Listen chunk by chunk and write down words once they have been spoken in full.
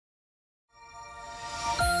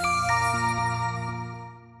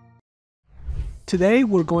Today,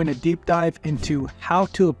 we're going to deep dive into how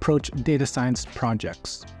to approach data science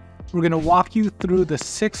projects. We're going to walk you through the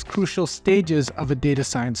 6 crucial stages of a data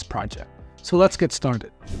science project. So let's get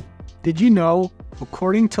started. Did you know,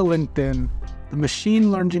 according to LinkedIn, the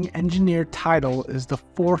machine learning engineer title is the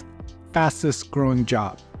 4th fastest growing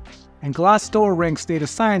job? And Glassdoor ranks data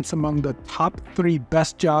science among the top 3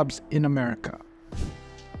 best jobs in America.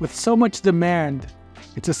 With so much demand,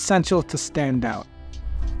 it's essential to stand out.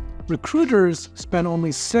 Recruiters spend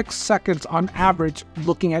only 6 seconds on average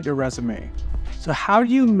looking at your resume. So how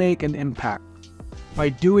do you make an impact? By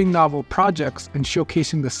doing novel projects and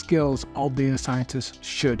showcasing the skills all data scientists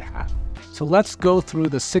should have. So let's go through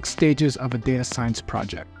the 6 stages of a data science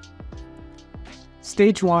project.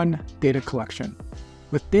 Stage 1, data collection.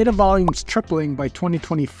 With data volumes tripling by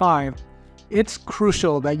 2025, it's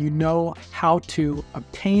crucial that you know how to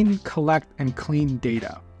obtain, collect, and clean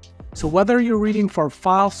data. So whether you're reading for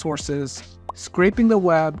file sources, scraping the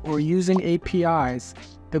web, or using APIs,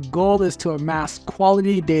 the goal is to amass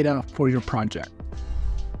quality data for your project.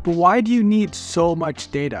 But why do you need so much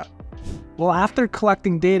data? Well, after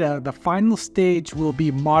collecting data, the final stage will be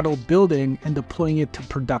model building and deploying it to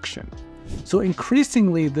production. So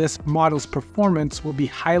increasingly, this model's performance will be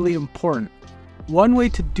highly important. One way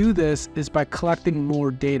to do this is by collecting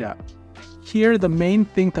more data. Here, the main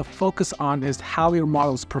thing to focus on is how your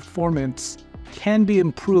model's performance can be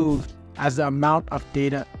improved as the amount of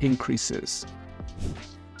data increases.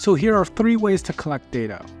 So here are 3 ways to collect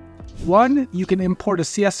data. 1, you can import a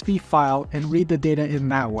CSV file and read the data in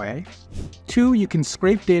that way. 2, you can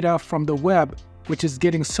scrape data from the web, which is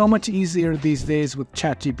getting so much easier these days with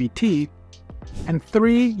ChatGPT. And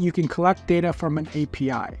 3, you can collect data from an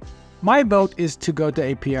API. My vote is to go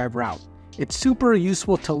the API route. It's super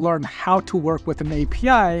useful to learn how to work with an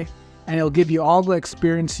API, and it'll give you all the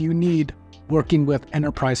experience you need working with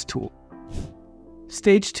enterprise tool.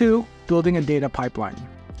 Stage 2, building a data pipeline.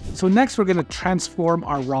 So next we're going to transform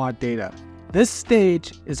our raw data. This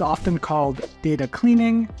stage is often called data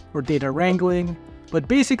cleaning or data wrangling, but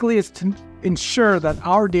basically it's to ensure that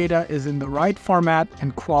our data is in the right format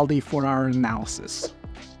and quality for our analysis.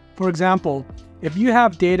 For example, if you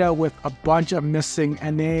have data with a bunch of missing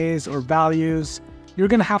NAs or values, you're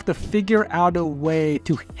going to have to figure out a way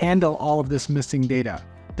to handle all of this missing data.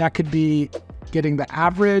 That could be getting the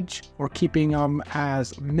average or keeping them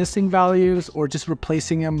as missing values or just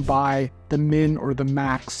replacing them by the min or the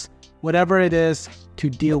max, whatever it is to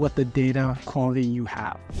deal with the data quality you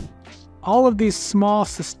have. All of these small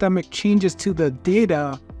systemic changes to the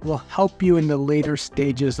data will help you in the later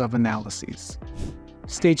stages of analyses.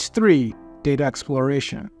 Stage 3, data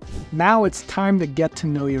exploration. Now it's time to get to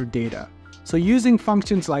know your data. So using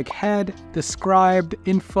functions like head, described,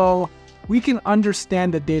 info, we can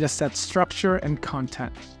understand the dataset structure and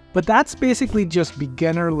content. But that's basically just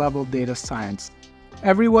beginner level data science.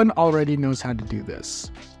 Everyone already knows how to do this.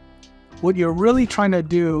 What you're really trying to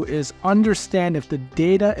do is understand if the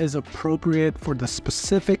data is appropriate for the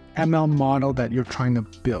specific ML model that you're trying to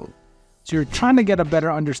build. So you're trying to get a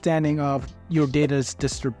better understanding of your data's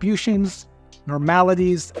distributions,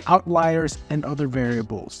 normalities, outliers, and other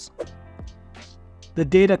variables. The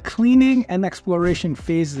data cleaning and exploration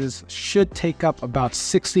phases should take up about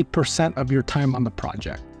 60% of your time on the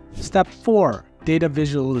project. Step 4, data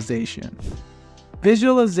visualization.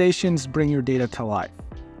 Visualizations bring your data to life,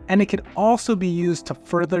 and it can also be used to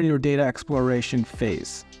further your data exploration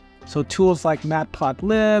phase. So tools like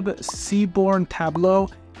Matplotlib, Seaborn, Tableau,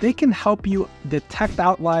 they can help you detect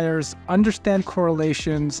outliers, understand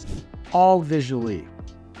correlations, all visually.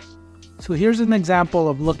 So here's an example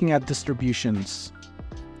of looking at distributions.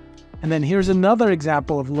 And then here's another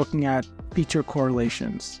example of looking at feature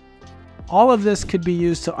correlations. All of this could be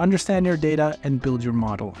used to understand your data and build your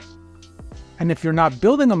model. And if you're not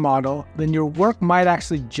building a model, then your work might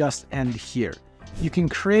actually just end here. You can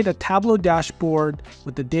create a Tableau dashboard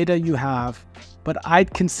with the data you have, but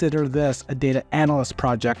I'd consider this a data analyst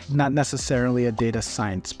project, not necessarily a data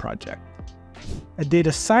science project. A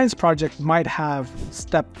data science project might have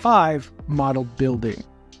step 5, model building,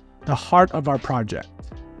 the heart of our project.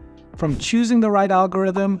 From choosing the right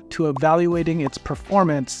algorithm to evaluating its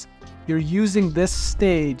performance, you're using this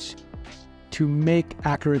stage to make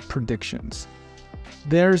accurate predictions.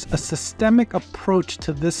 There's a systemic approach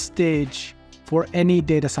to this stage for any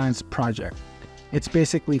data science project. It's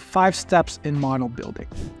basically 5 steps in model building.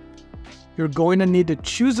 You're going to need to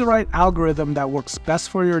choose the right algorithm that works best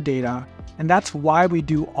for your data, and that's why we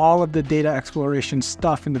do all of the data exploration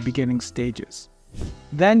stuff in the beginning stages.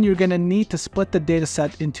 Then you're going to need to split the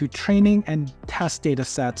dataset into training and test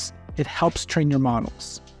datasets. It helps train your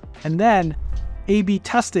models. And then A/B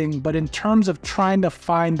testing, but in terms of trying to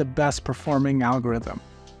find the best performing algorithm,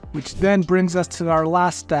 which then brings us to our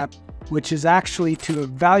last step, which is actually to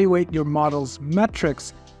evaluate your model's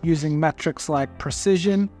metrics using metrics like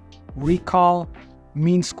precision, recall,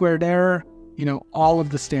 mean squared error, all of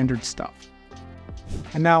the standard stuff.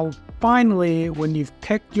 And now finally, when you've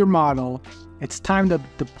picked your model, it's time to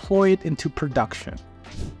deploy it into production,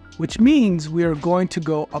 which means we are going to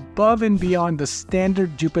go above and beyond the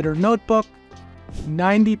standard Jupyter Notebook.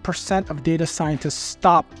 90% of data scientists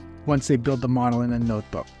stop once they build the model in a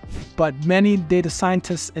notebook. But many data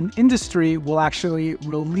scientists in industry will actually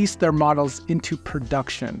release their models into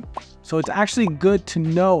production. So it's actually good to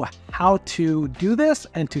know how to do this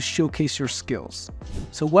and to showcase your skills.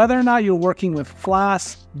 So whether or not you're working with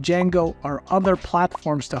Flask, Django, or other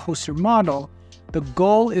platforms to host your model, the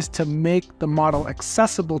goal is to make the model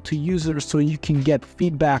accessible to users so you can get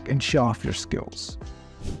feedback and show off your skills.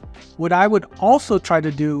 What I would also try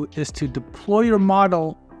to do is to deploy your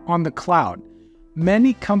model on the cloud.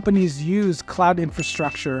 Many companies use cloud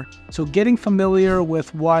infrastructure, so getting familiar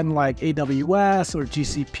with one like AWS or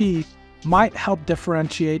GCP might help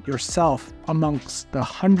differentiate yourself amongst the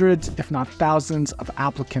hundreds, if not thousands, of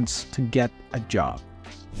applicants to get a job.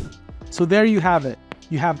 So there you have it.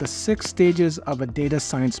 You have the 6 stages of a data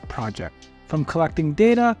science project. From collecting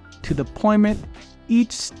data to deployment,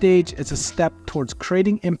 each stage is a step towards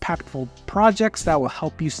creating impactful projects that will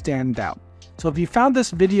help you stand out. So if you found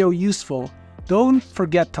this video useful, don't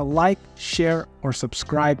forget to like, share, or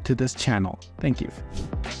subscribe to this channel. Thank you.